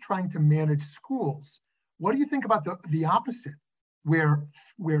parents trying to manage schools, what do you think about the opposite, where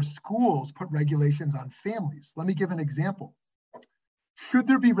schools put regulations on families? Let me give an example. Should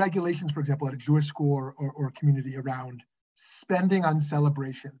there be regulations, for example, at a Jewish school or community around spending on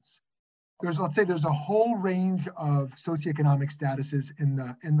celebrations? Let's say there's a whole range of socioeconomic statuses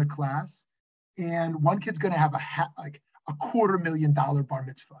in the class, and one kid's going to have like a $250,000 bar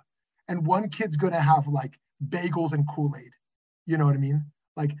mitzvah, and one kid's going to have like bagels and Kool-Aid. You know what I mean?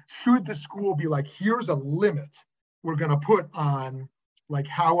 Like, should the school be like, here's a limit we're going to put on like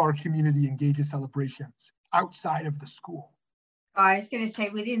how our community engages celebrations outside of the school? I was going to say,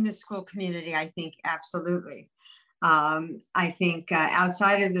 within the school community, I think absolutely. I think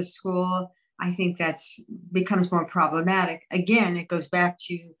outside of the school, I think that's becomes more problematic. Again, it goes back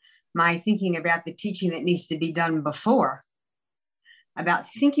to my thinking about the teaching that needs to be done before, about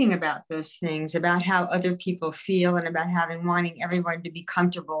thinking about those things, about how other people feel, and about wanting everyone to be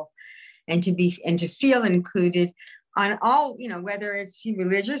comfortable and to feel included on all, whether it's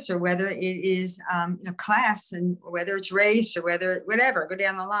religious or whether it is class, and whether it's race or whatever, go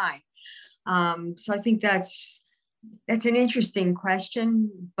down the line. So I think that's an interesting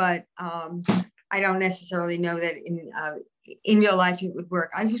question, but I don't necessarily know that in real life it would work.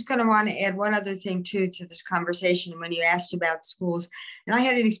 I just kind of want to add one other thing too to this conversation. When you asked about schools, and I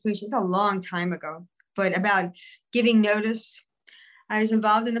had an experience, it's a long time ago, but about giving notice. I was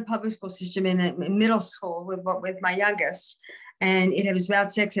involved in the public school system in middle school with my youngest, and it was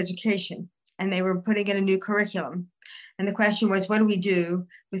about sex education, and they were putting in a new curriculum. And the question was, what do we do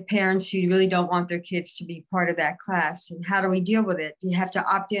with parents who really don't want their kids to be part of that class? And how do we deal with it? Do you have to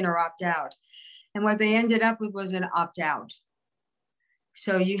opt in or opt out? And what they ended up with was an opt out.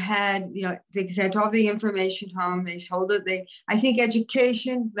 So you had, they sent all the information home. They told it. I think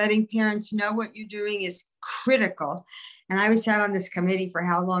education, letting parents know what you're doing is critical. And I was sat on this committee for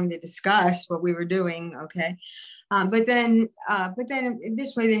how long to discuss what we were doing. Okay. But then in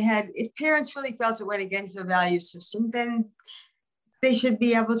this way if parents really felt it went against their value system, then they should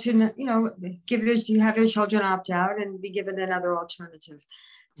be able to, have their children opt out and be given another alternative.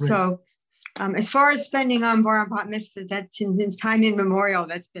 Right. So as far as spending on bar mitzvahs, that's since time immemorial,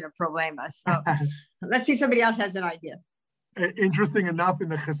 that's been a problema. So let's see if somebody else has an idea. Interesting enough, in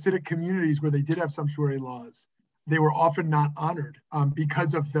the Hasidic communities where they did have sumptuary laws, they were often not honored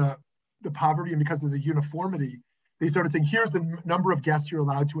because of the poverty and because of the uniformity. They started saying, here's the number of guests you're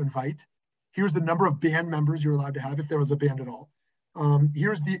allowed to invite. Here's the number of band members you're allowed to have, if there was a band at all.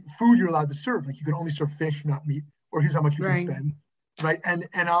 Here's the food you're allowed to serve. Like, you can only serve fish, not meat, or here's how much you can spend. Right, and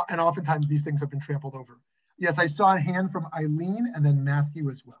oftentimes these things have been trampled over. Yes, I saw a hand from Eileen and then Matthew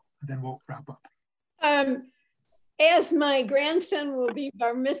as well, and then we'll wrap up. As my grandson will be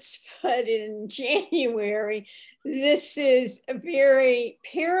bar mitzvahed in January, this is very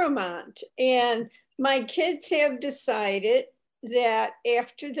paramount. And my kids have decided that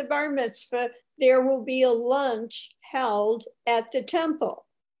after the bar mitzvah, there will be a lunch held at the temple.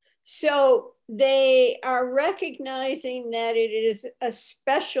 So they are recognizing that it is a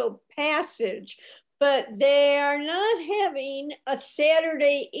special passage, but they are not having a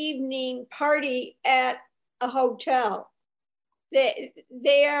Saturday evening party at a hotel.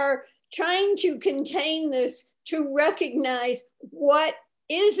 They are trying to contain this to recognize what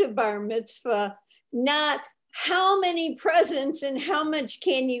is a bar mitzvah, not how many presents and how much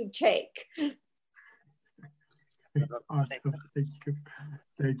can you take. Awesome.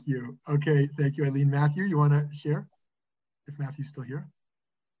 Thank you. Okay, thank you, Eileen. Matthew, you want to share? If Matthew's still here.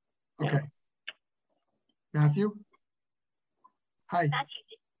 Okay. Matthew? Hi.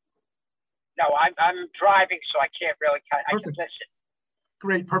 No, I'm driving, so I can't really, I can listen.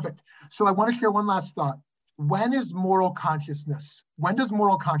 Great, perfect. So I want to share one last thought. When does moral consciousness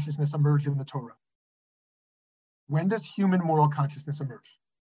emerge in the Torah? when does human moral consciousness emerge?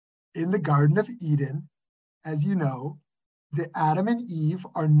 In the Garden of Eden, as you know, the Adam and Eve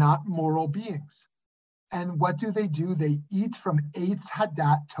are not moral beings. And what do? They eat from Eitz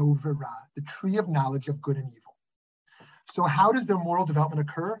Hadat Tov V'Ra, the tree of knowledge of good and evil. So how does their moral development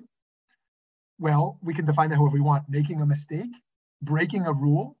occur? Well, we can define that however we want. Making a mistake, breaking a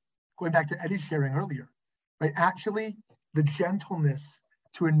rule, going back to Eddie's sharing earlier, right? Actually, the gentleness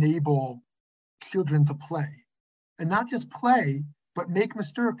to enable children to play. And not just play, but make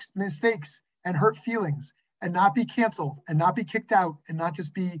mistakes and hurt feelings and not be canceled and not be kicked out and not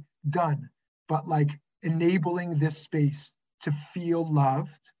just be done, but like enabling this space to feel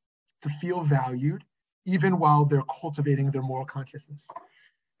loved, to feel valued, even while they're cultivating their moral consciousness.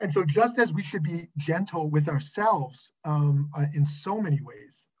 And so just as we should be gentle with ourselves in so many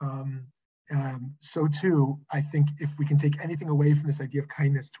ways, so too, I think if we can take anything away from this idea of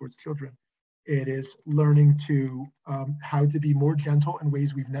kindness towards children, it is learning to how to be more gentle in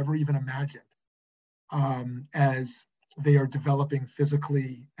ways we've never even imagined as they are developing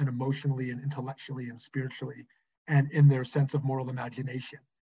physically and emotionally and intellectually and spiritually and in their sense of moral imagination,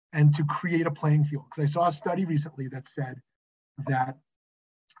 and to create a playing field. Because I saw a study recently that said that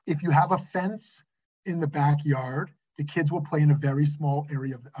if you have a fence in the backyard, the kids will play in a very small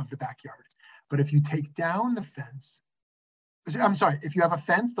area of the backyard. But if you take down the fence, if you have a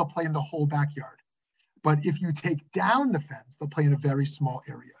fence, they'll play in the whole backyard. But if you take down the fence, they'll play in a very small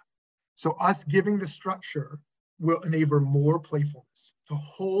area. So us giving the structure will enable more playfulness, to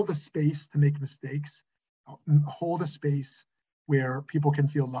hold the space to make mistakes, hold a space where people can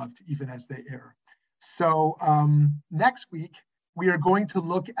feel loved even as they err. So next week, we are going to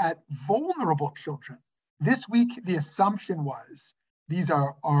look at vulnerable children. This week, the assumption was these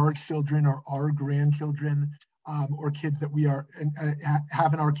are our children or our grandchildren or kids that we are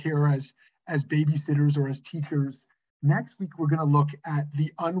have in our care as babysitters or as teachers. Next week, we're going to look at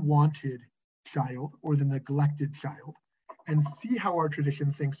the unwanted child or the neglected child and see how our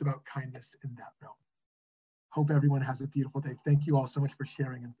tradition thinks about kindness in that realm. Hope everyone has a beautiful day. Thank you all so much for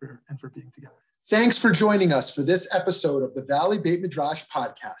sharing and for being together. Thanks for joining us for this episode of the Valley Beit Midrash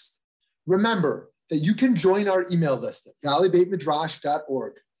podcast. Remember that you can join our email list at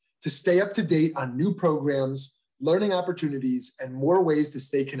valleybeitmidrash.org to stay up to date on new programs, learning opportunities, and more ways to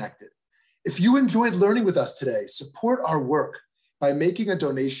stay connected. If you enjoyed learning with us today, support our work by making a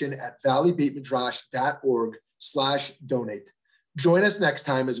donation at valleybeitmidrash.org/donate. Join us next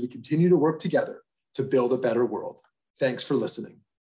time as we continue to work together to build a better world. Thanks for listening.